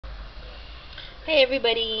Hey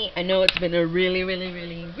everybody, I know it's been a really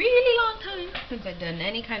long time since I've done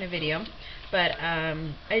any kind of video, but I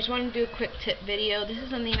just wanted to do a quick tip video. This is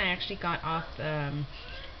something I actually got off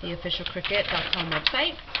the official Cricut.com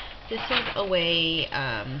website. This is a way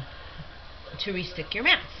to restick your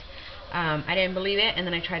mats. I didn't believe it, and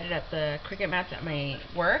then I tried it at the Cricut mats at my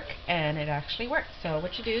work, and it actually worked. So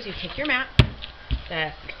what you do is you take your mat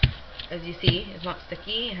that, as you see, is not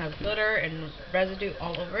sticky. It has glitter and residue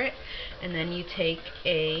all over it. And then you take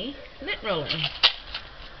a lint roller.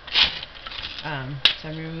 So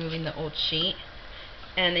I'm removing the old sheet.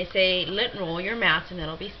 And they say lint roll your mats and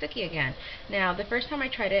it'll be sticky again. Now, the first time I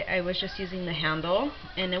tried it, I was just using the handle,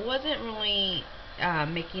 and it wasn't really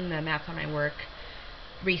making the mats on my work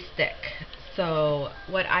re-stick. So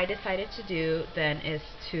what I decided to do then is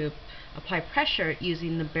to apply pressure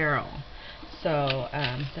using the barrel. So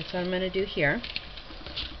that's what I'm going to do here.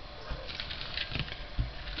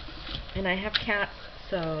 And I have cats,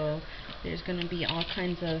 so there's going to be all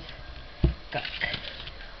kinds of gunk.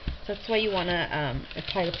 So that's why you want to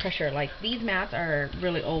apply the pressure. Like, these mats are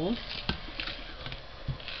really old,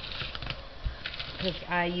 because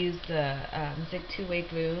I use the Zig 2-way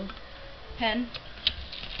glue pen.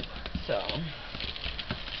 So,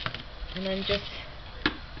 and then just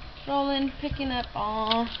rolling, picking up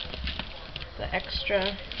all the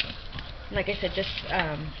extra. Like I said, just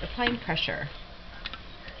applying pressure,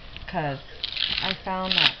 because I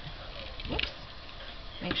found that, whoops,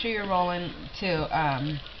 make sure you're rolling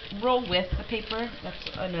to roll with the paper. That's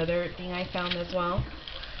another thing I found as well,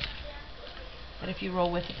 that if you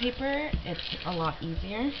roll with the paper, it's a lot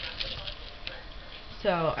easier.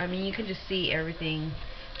 So, I mean, you can just see everything.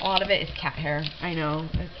 A lot of it is cat hair. I know,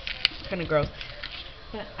 it's kind of gross.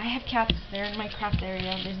 But I have cats. They're in my craft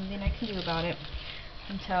area. There's nothing I can do about it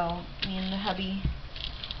until me and the hubby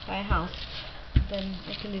buy a house. Then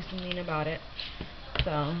I can do something about it.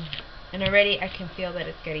 So, and already I can feel that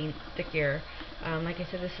it's getting stickier. Like I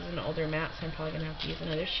said, this is an older mat, so I'm probably going to have to use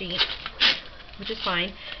another sheet, which is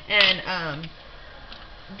fine. And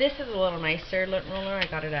this is a little nicer lint roller. I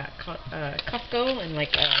got it at Costco in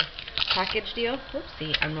like a package deal.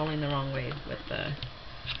 Whoopsie, I'm rolling the wrong way with the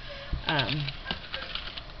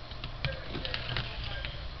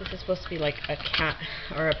this is supposed to be like a cat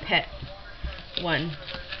or a pet one.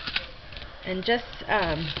 And just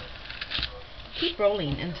keep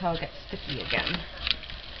rolling until it gets sticky again.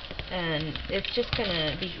 And it's just going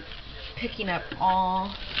to be picking up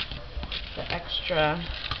all the extra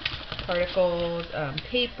particles,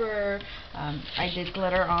 paper. I did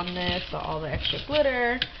glitter on this, so all the extra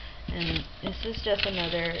glitter. And this is just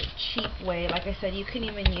another cheap way. Like I said, you can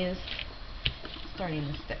even use, starting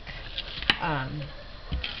to stick.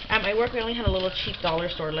 At my work, we only had a little cheap dollar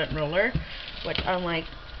store lint roller, which I'm like,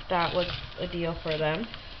 that was a deal for them.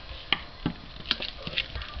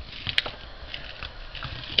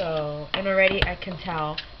 So, and already I can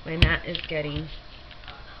tell my mat is getting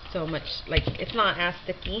so much, like, it's not as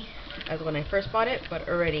sticky as when I first bought it, but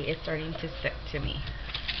already it's starting to stick to me.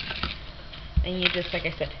 And you just, like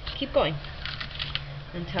I said, keep going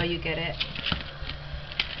until you get it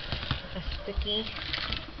as sticky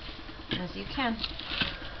as you can.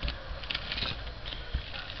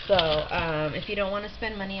 So, if you don't want to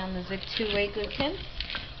spend money on the Zig 2-way glue pens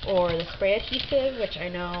or the spray adhesive, which I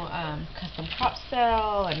know Custom Prop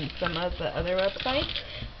sell and some of the other websites,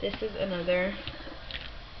 this is another.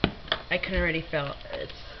 I can already feel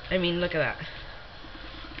it's, I mean, look at that.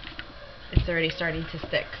 It's already starting to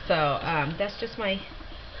stick. So, that's just my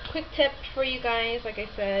quick tip for you guys. Like I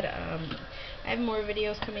said, I have more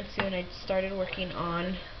videos coming soon. I started working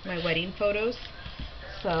on my wedding photos,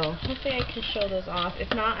 so hopefully I can show those off.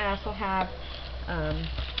 If not, I also have an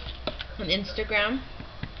Instagram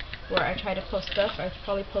where I try to post stuff. I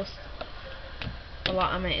probably post a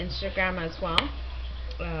lot on my Instagram as well.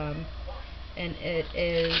 And it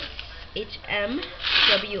is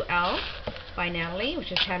HMWL by Natalie,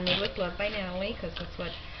 which is Handmade with Love by Natalie, because that's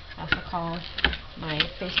what I also call my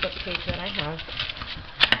Facebook page that I have.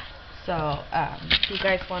 So, if you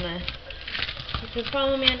guys want to, you can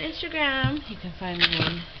follow me on Instagram. You can find me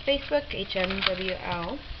on Facebook,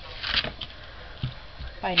 HMWL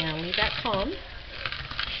by Natalie.com.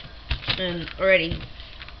 And already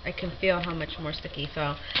I can feel how much more sticky.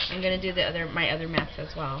 So I'm going to do my other mats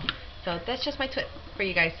as well. So that's just my tip for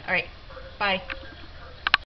you guys. Alright, bye.